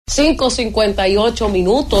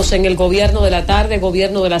5:58 en el gobierno de la tarde,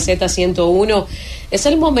 gobierno de la Z101. Es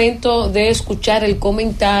el momento de escuchar el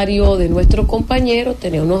comentario de nuestro compañero.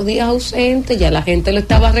 Tenía unos días ausente, ya la gente lo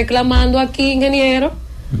estaba reclamando aquí, ingeniero.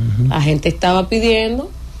 La gente estaba pidiendo,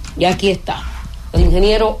 y aquí está. El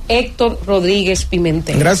ingeniero Héctor Rodríguez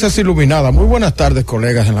Pimentel. Gracias, Iluminada. Muy buenas tardes,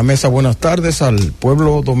 colegas en la mesa. Buenas tardes al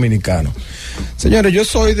pueblo dominicano. Señores, yo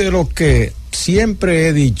soy de los que siempre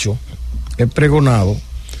he dicho, he pregonado,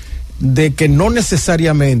 de que no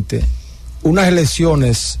necesariamente unas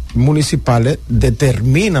elecciones municipales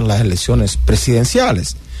determinan las elecciones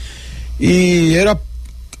presidenciales. Y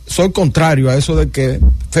soy contrario a eso de que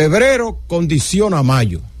febrero condiciona a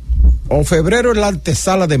mayo, o febrero es la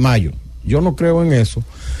antesala de mayo. Yo no creo en eso.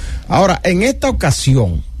 Ahora, en esta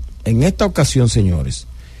ocasión, señores,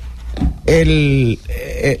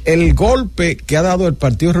 el golpe que ha dado el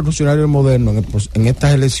Partido Revolucionario Moderno en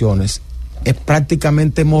estas elecciones es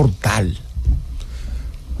prácticamente mortal.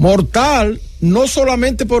 Mortal no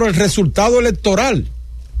solamente por el resultado electoral,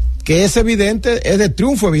 que es evidente, es de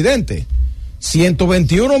triunfo evidente.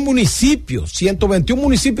 121 municipios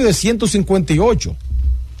de 158.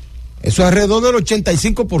 Eso es alrededor del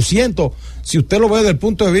 85%, si usted lo ve desde el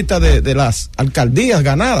punto de vista de las alcaldías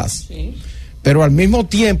ganadas. Sí. Pero al mismo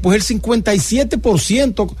tiempo es el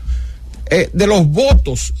 57% de los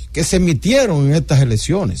votos que se emitieron en estas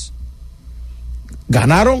elecciones.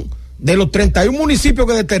 Ganaron, de los 31 municipios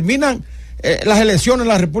que determinan las elecciones en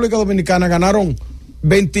la República Dominicana, ganaron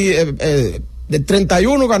de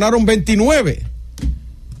 31 ganaron 29.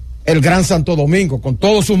 El Gran Santo Domingo, con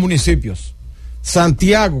todos sus municipios.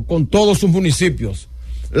 Santiago, con todos sus municipios.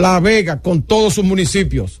 La Vega, con todos sus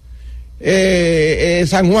municipios.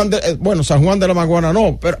 San Juan de la Maguana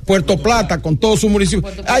no, pero Puerto Plata, con todos sus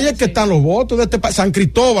municipios. Ahí es que están los votos de San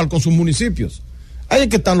Cristóbal, con sus municipios. Ahí es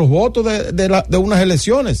que están los votos de unas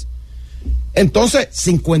elecciones. Entonces,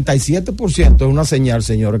 57% es una señal,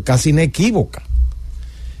 señores, casi inequívoca.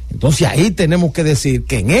 Entonces, ahí tenemos que decir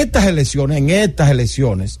que en estas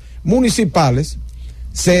elecciones municipales,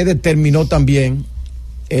 se determinó también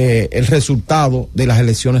el resultado de las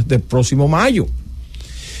elecciones del próximo mayo.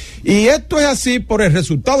 Y esto es así por el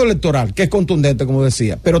resultado electoral, que es contundente, como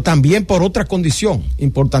decía, pero también por otra condición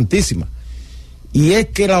importantísima. Y es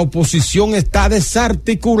que la oposición está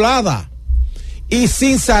desarticulada y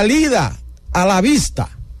sin salida a la vista.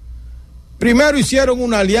 Primero hicieron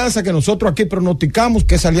una alianza que nosotros aquí pronosticamos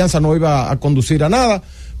que esa alianza no iba a conducir a nada,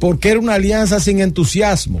 porque era una alianza sin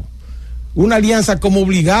entusiasmo, una alianza como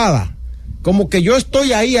obligada, como que yo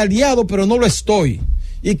estoy ahí aliado pero no lo estoy,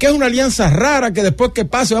 y que es una alianza rara que después que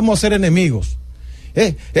pase vamos a ser enemigos.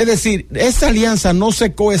 Es decir, esa alianza no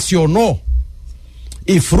se cohesionó.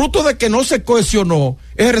 Y fruto de que no se cohesionó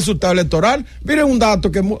es el resultado electoral. Miren un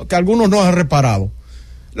dato que algunos no han reparado.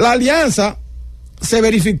 La alianza se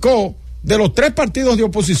verificó de los 3 partidos de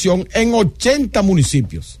oposición en 80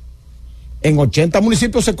 municipios. En 80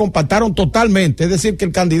 municipios se compactaron totalmente, es decir, que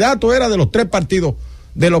el candidato era de los 3 partidos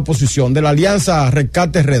de la oposición, de la alianza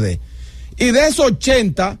Rescate RD. Y de esos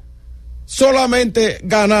 80, solamente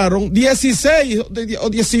ganaron 16 o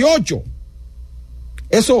 18.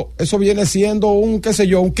 Eso viene siendo un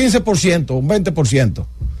 15%, un 20%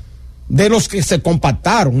 de los que se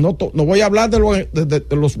compactaron. No voy a hablar de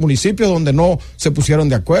los municipios donde no se pusieron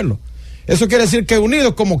de acuerdo. Eso quiere decir que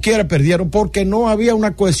unidos como quiera perdieron porque no había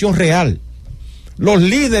una cohesión real. Los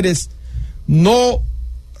líderes no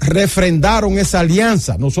refrendaron esa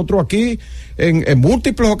alianza. Nosotros aquí en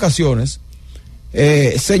múltiples ocasiones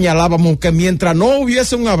señalábamos que mientras no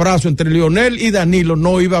hubiese un abrazo entre Leonel y Danilo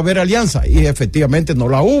no iba a haber alianza, y efectivamente no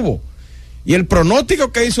la hubo. Y el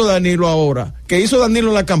pronóstico que hizo Danilo ahora, que hizo Danilo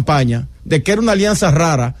en la campaña, de que era una alianza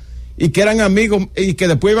rara y que eran amigos y que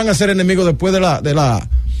después iban a ser enemigos después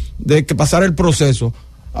de que pasara el proceso,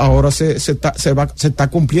 ahora se está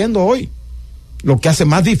cumpliendo hoy, lo que hace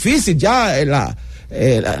más difícil ya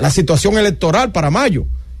la situación electoral para mayo.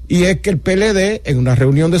 Y es que el PLD, en una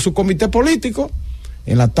reunión de su comité político,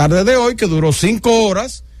 en la tarde de hoy, que duró 5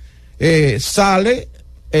 horas, sale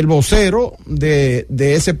el vocero de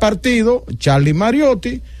ese partido, Charlie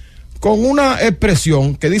Mariotti, con una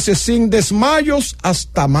expresión que dice: sin desmayos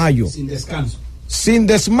hasta mayo. Sin descanso. Sin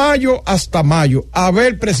desmayo hasta mayo. A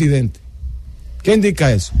ver, presidente, ¿qué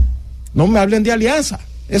indica eso? No me hablen de alianza.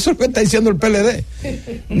 Eso es lo que está diciendo el PLD.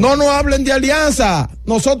 No nos hablen de alianza.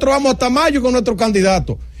 Nosotros vamos hasta mayo con nuestro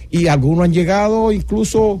candidato. Y algunos han llegado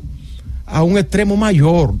incluso a un extremo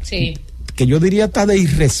mayor, sí, que yo diría hasta de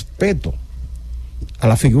irrespeto a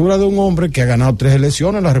la figura de un hombre que ha ganado 3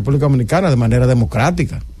 elecciones en la República Dominicana de manera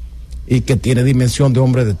democrática y que tiene dimensión de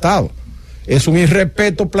hombre de Estado. Es un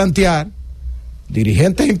irrespeto plantear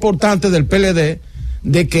dirigentes importantes del PLD,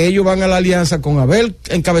 de que ellos van a la alianza con Abel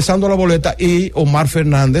encabezando la boleta y Omar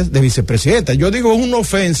Fernández de vicepresidenta. Yo digo, es una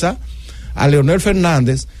ofensa a Leonel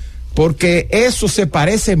Fernández, porque eso se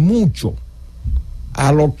parece mucho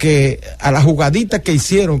a la jugadita que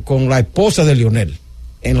hicieron con la esposa de Leonel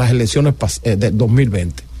en las elecciones de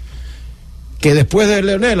 2020, que después de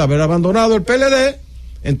Leonel haber abandonado el PLD,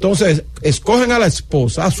 entonces escogen a la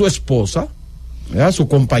esposa, a su esposa, a su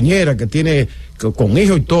compañera que tiene con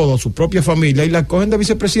hijos y todo, a su propia familia, y la cogen de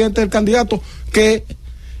vicepresidente del candidato que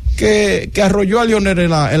arrolló a Leonel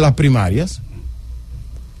en las primarias.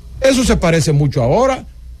 Eso se parece mucho ahora.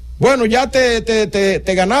 Bueno, ya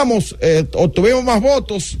te ganamos, obtuvimos más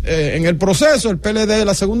votos en el proceso, el PLD es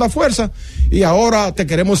la segunda fuerza, y ahora te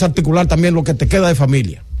queremos articular también lo que te queda de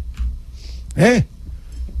familia.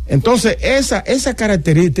 Entonces, esa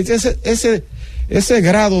característica, ese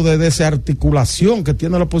grado de desarticulación que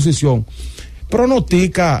tiene la oposición,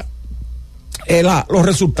 pronostica los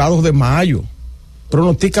resultados de mayo.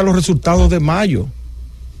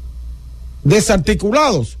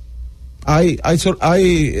 Desarticulados. Hay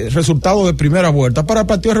resultados de primera vuelta para el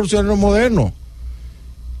Partido Revolucionario Moderno.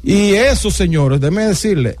 Y eso, señores, déjenme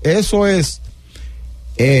decirles, eso es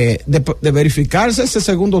de verificarse ese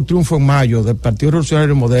segundo triunfo en mayo del Partido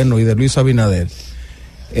Revolucionario Moderno y de Luis Abinader.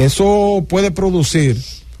 Eso puede producir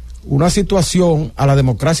una situación a la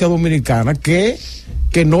democracia dominicana que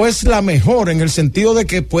no es la mejor, en el sentido de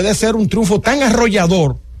que puede ser un triunfo tan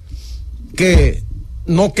arrollador que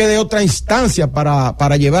no quede otra instancia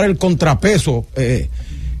para llevar el contrapeso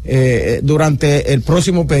durante el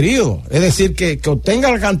próximo periodo. Es decir, que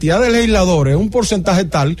obtenga la cantidad de legisladores, un porcentaje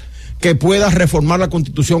tal que pueda reformar la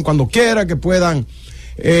Constitución cuando quiera, que puedan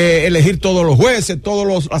elegir todos los jueces,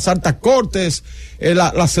 todas las altas cortes,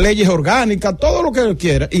 las leyes orgánicas, todo lo que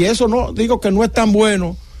quiera. Y eso no digo que no es tan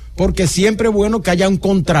bueno, porque siempre es bueno que haya un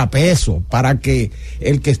contrapeso para que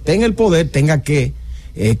el que esté en el poder tenga que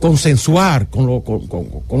consensuar con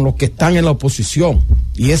los que están en la oposición.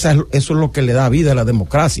 Y eso es lo que le da vida a la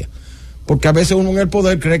democracia, porque a veces uno en el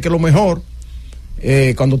poder cree que lo mejor,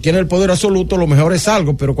 cuando tiene el poder absoluto, lo mejor es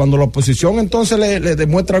algo, pero cuando la oposición entonces le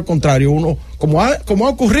demuestra al contrario, uno, como ha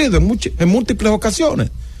ocurrido en múltiples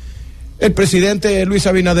ocasiones. El presidente Luis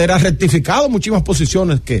Abinader ha rectificado muchísimas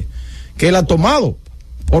posiciones que él ha tomado,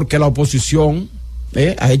 porque la oposición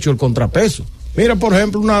ha hecho el contrapeso. Mira, por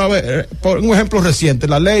ejemplo, un ejemplo reciente,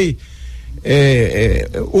 la ley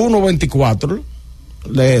 124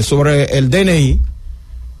 sobre el DNI,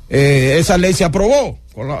 esa ley se aprobó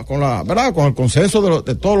con el consenso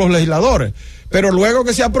de todos los legisladores, pero luego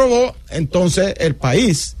que se aprobó, entonces el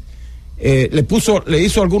país le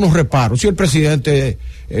hizo algunos reparos, y el presidente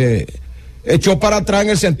echó para atrás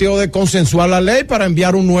en el sentido de consensuar la ley para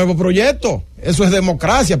enviar un nuevo proyecto. Eso es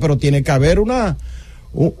democracia, pero tiene que haber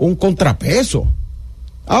un contrapeso.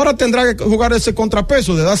 Ahora tendrá que jugar ese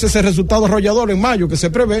contrapeso, de darse ese resultado arrollador en mayo que se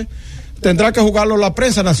prevé, tendrá que jugarlo la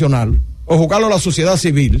prensa nacional o jugarlo la sociedad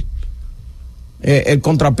civil, el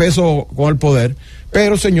contrapeso con el poder.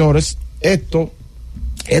 Pero, señores,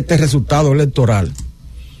 este resultado electoral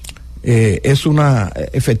es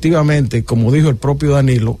efectivamente, como dijo el propio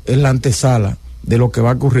Danilo, es la antesala de lo que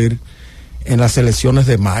va a ocurrir en las elecciones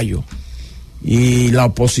de mayo. Y la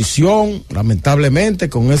oposición, lamentablemente,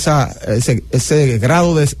 con ese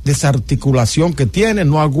grado de desarticulación que tiene,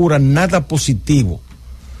 no augura nada positivo,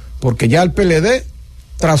 porque ya el PLD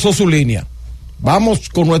trazó su línea. Vamos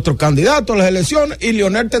con nuestro candidato a las elecciones, y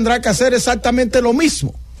Leonel tendrá que hacer exactamente lo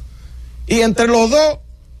mismo. Y entre los dos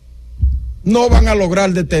no van a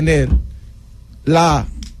lograr detener la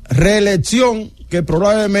reelección, que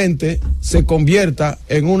probablemente se convierta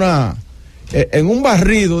en un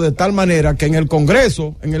barrido, de tal manera que en el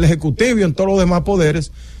Congreso, en el Ejecutivo y en todos los demás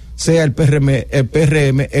poderes sea el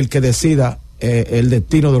PRM el que decida el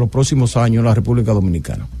destino de los próximos años en la República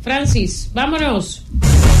Dominicana. Francis, vámonos.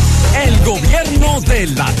 El gobierno de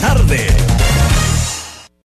la tarde.